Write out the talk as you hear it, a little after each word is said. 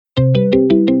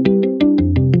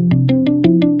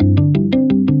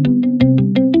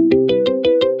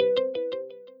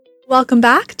Welcome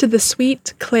back to the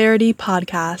Sweet Clarity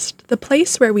Podcast, the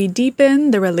place where we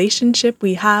deepen the relationship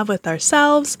we have with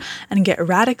ourselves and get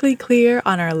radically clear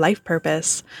on our life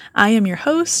purpose. I am your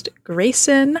host,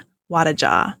 Grayson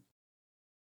Wadajah.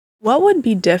 What would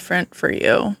be different for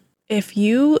you if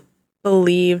you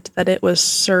believed that it was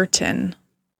certain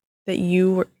that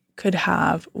you could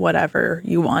have whatever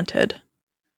you wanted?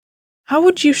 How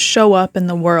would you show up in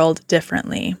the world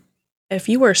differently if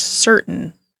you were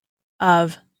certain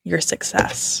of your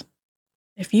success?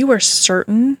 If you were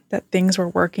certain that things were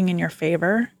working in your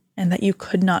favor and that you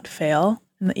could not fail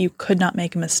and that you could not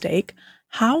make a mistake,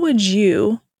 how would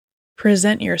you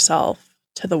present yourself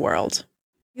to the world?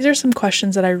 These are some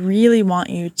questions that I really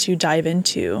want you to dive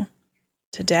into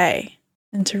today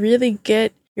and to really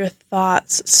get your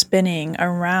thoughts spinning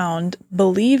around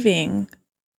believing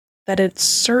that it's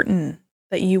certain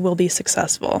that you will be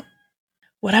successful.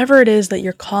 Whatever it is that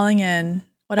you're calling in,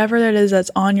 whatever it is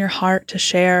that's on your heart to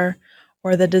share,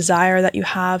 or the desire that you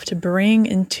have to bring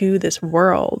into this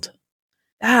world,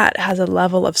 that has a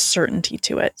level of certainty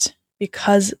to it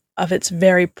because of its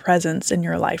very presence in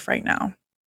your life right now.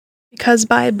 Because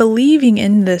by believing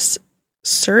in this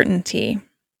certainty,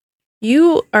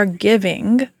 you are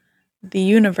giving the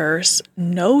universe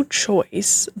no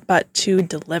choice but to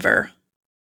deliver.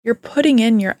 You're putting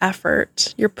in your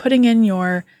effort. You're putting in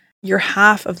your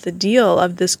half of the deal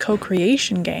of this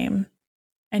co-creation game.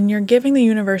 And you're giving the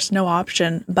universe no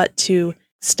option but to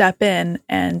step in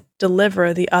and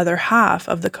deliver the other half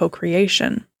of the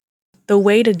co-creation. The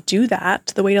way to do that,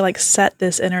 the way to set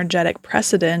this energetic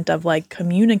precedent of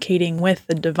communicating with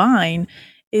the divine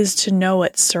is to know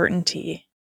its certainty.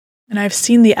 And I've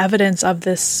seen the evidence of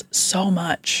this so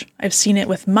much. I've seen it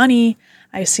with money.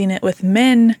 I've seen it with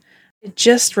men. It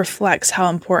just reflects how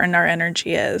important our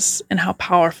energy is and how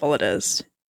powerful it is.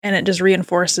 And it just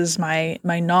reinforces my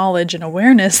knowledge and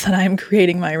awareness that I'm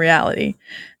creating my reality.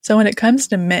 So when it comes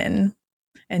to men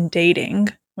and dating,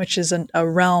 which is a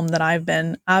realm that I've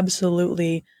been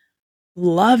absolutely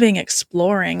loving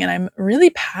exploring, and I'm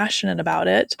really passionate about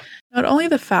it, not only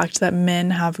the fact that men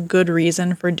have good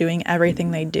reason for doing everything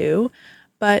they do,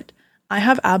 but I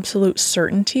have absolute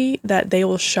certainty that they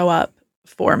will show up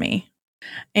for me.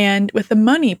 And with the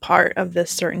money part of this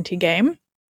certainty game,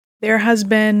 there has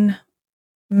been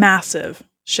massive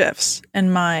shifts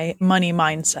in my money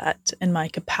mindset and my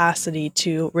capacity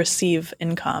to receive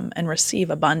income and receive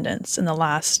abundance in the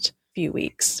last few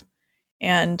weeks.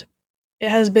 And it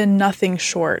has been nothing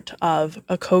short of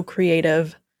a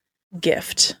co-creative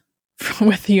gift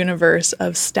with the universe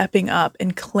of stepping up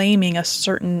and claiming a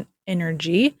certain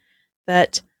energy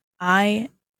that I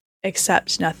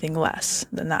accept nothing less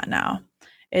than that now.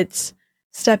 It's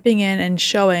stepping in and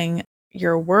showing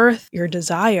your worth, your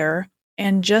desire,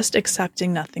 and just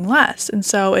accepting nothing less. And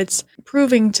so it's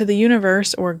proving to the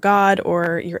universe or God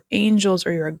or your angels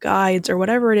or your guides or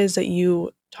whatever it is that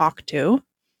you talk to.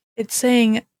 It's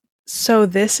saying, so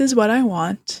this is what I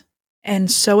want, and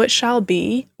so it shall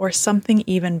be, or something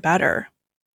even better.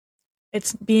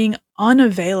 It's being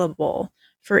unavailable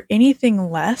for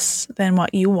anything less than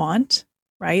what you want.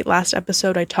 Right? Last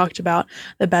episode, I talked about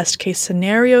the best case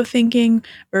scenario thinking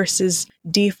versus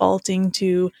defaulting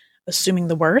to assuming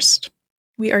the worst.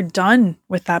 We are done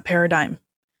with that paradigm.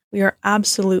 We are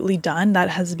absolutely done. That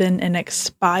has been an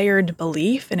expired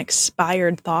belief, an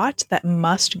expired thought that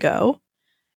must go.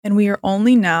 And we are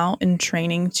only now in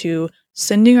training to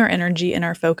sending our energy and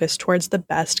our focus towards the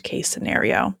best case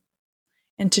scenario.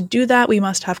 And to do that, we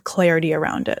must have clarity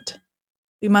around it.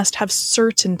 We must have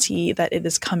certainty that it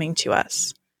is coming to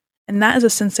us. And that is a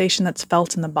sensation that's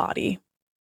felt in the body.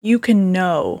 You can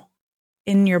know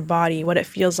in your body what it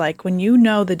feels like when you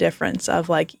know the difference of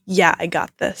yeah, I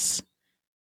got this.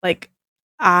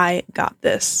 I got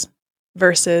this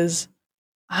versus,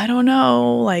 I don't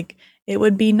know, it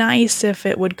would be nice if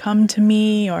it would come to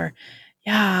me, or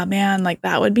yeah, man,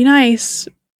 that would be nice.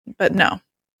 But no,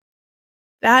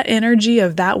 that energy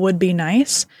of that would be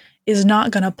nice is not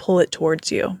going to pull it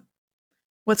towards you.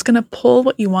 What's going to pull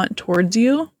what you want towards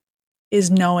you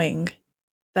is knowing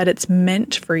that it's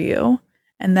meant for you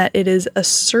and that it is a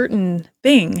certain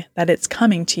thing that it's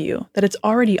coming to you, that it's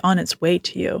already on its way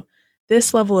to you.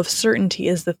 This level of certainty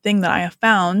is the thing that I have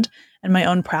found in my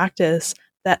own practice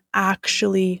that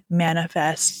actually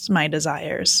manifests my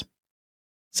desires.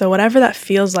 So whatever that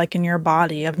feels like in your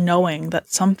body of knowing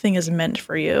that something is meant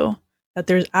for you, that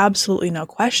there's absolutely no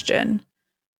question,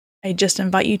 I just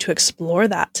invite you to explore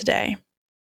that today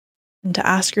and to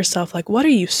ask yourself, what are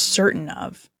you certain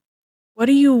of? What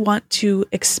do you want to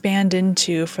expand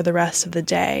into for the rest of the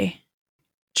day?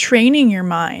 Training your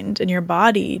mind and your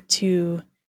body to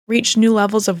reach new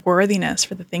levels of worthiness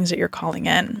for the things that you're calling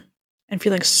in and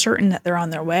feeling certain that they're on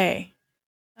their way.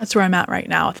 That's where I'm at right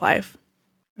now with life.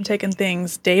 I'm taking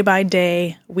things day by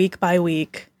day, week by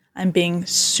week. I'm being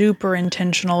super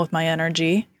intentional with my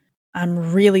energy.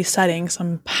 I'm really setting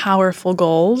some powerful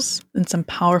goals and some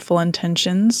powerful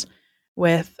intentions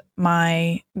with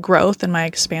my growth and my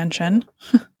expansion.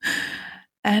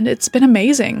 And it's been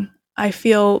amazing. I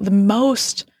feel the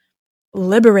most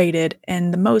liberated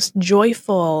and the most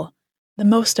joyful, the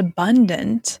most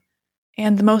abundant,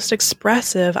 and the most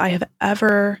expressive I have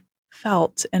ever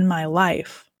felt in my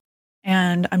life.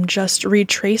 And I'm just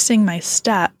retracing my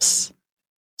steps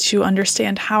to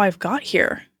understand how I've got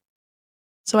here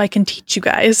so I can teach you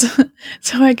guys,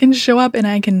 so I can show up and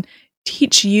I can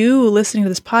teach you listening to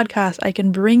this podcast. I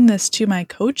can bring this to my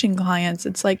coaching clients.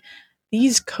 It's like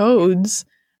these codes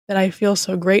that I feel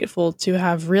so grateful to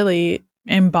have really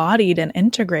embodied and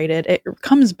integrated. It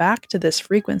comes back to this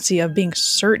frequency of being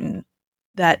certain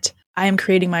that I am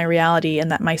creating my reality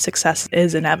and that my success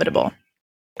is inevitable.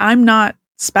 I'm not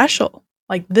special.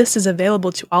 Like, this is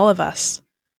available to all of us.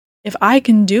 If I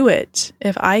can do it,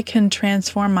 if I can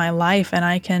transform my life and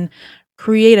I can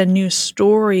create a new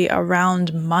story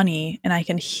around money and I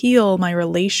can heal my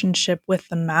relationship with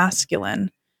the masculine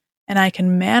and I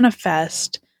can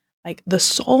manifest like the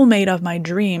soulmate of my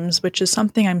dreams, which is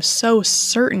something I'm so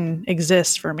certain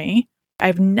exists for me.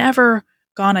 I've never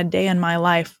gone a day in my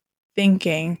life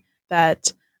thinking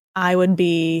that I would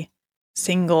be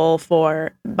single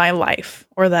for my life,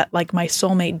 or that like my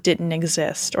soulmate didn't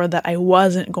exist, or that I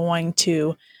wasn't going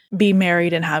to be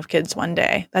married and have kids one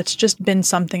day. That's just been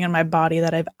something in my body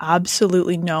that I've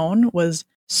absolutely known was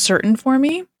certain for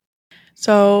me.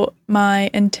 So my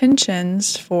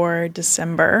intentions for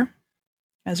December,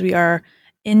 as we are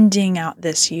ending out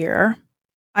this year,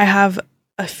 I have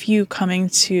a few coming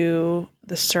to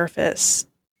the surface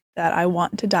that I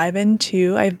want to dive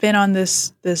into. I've been on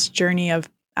this journey of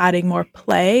adding more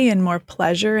play and more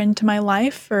pleasure into my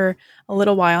life for a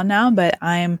little while now, but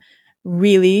I'm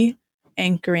really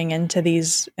anchoring into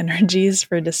these energies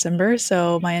for December.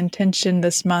 So my intention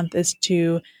this month is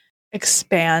to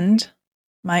expand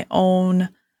my own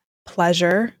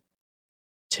pleasure,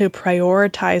 to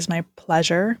prioritize my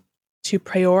pleasure, to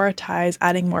prioritize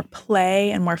adding more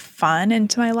play and more fun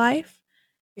into my life,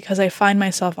 because I find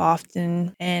myself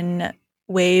often in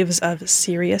waves of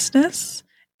seriousness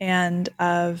and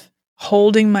of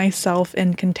holding myself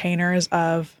in containers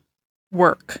of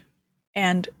work.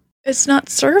 And it's not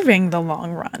serving the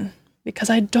long run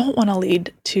because I don't want to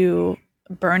lead to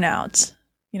burnout.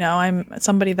 You know, I'm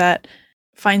somebody that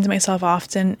finds myself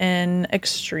often in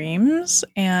extremes,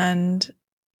 and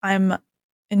I'm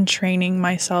entraining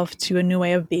myself to a new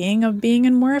way of being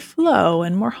in more flow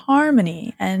and more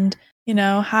harmony and, you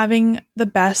know, having the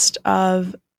best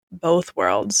of both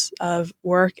worlds of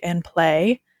work and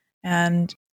play.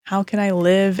 And how can I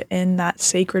live in that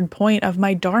sacred point of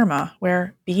my dharma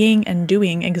where being and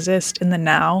doing exist in the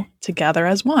now together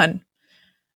as one?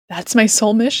 That's my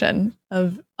soul mission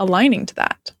of aligning to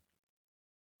that.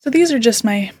 So these are just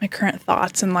my current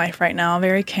thoughts in life right now,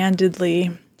 very candidly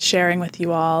sharing with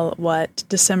you all what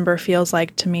December feels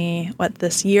like to me, what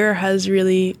this year has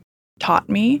really taught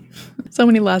me. So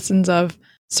many lessons of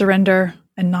surrender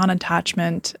and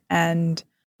non-attachment and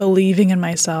believing in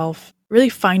myself, really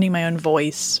finding my own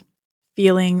voice,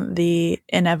 feeling the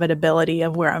inevitability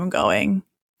of where I'm going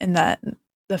and that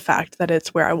the fact that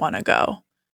it's where I want to go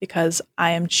because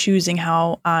I am choosing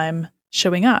how I'm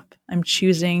showing up. I'm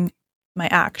choosing my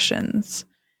actions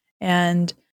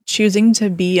and choosing to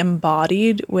be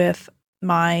embodied with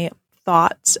my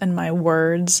thoughts and my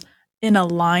words in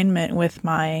alignment with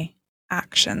my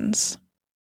actions.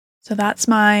 So that's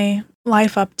my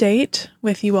life update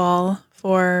with you all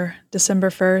for December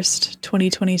 1st,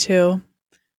 2022.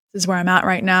 This is where I'm at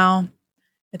right now.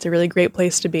 It's a really great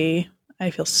place to be.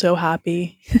 I feel so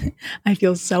happy. I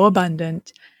feel so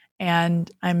abundant. And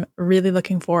I'm really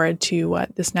looking forward to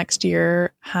what this next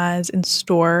year has in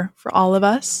store for all of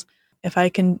us. If I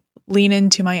can lean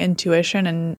into my intuition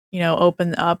and, you know,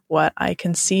 open up what I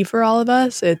can see for all of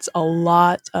us, it's a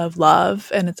lot of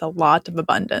love and it's a lot of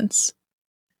abundance.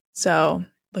 So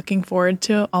looking forward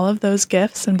to all of those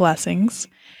gifts and blessings.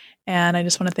 And I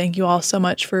just want to thank you all so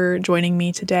much for joining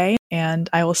me today. And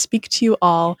I will speak to you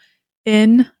all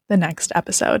in the next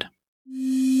episode.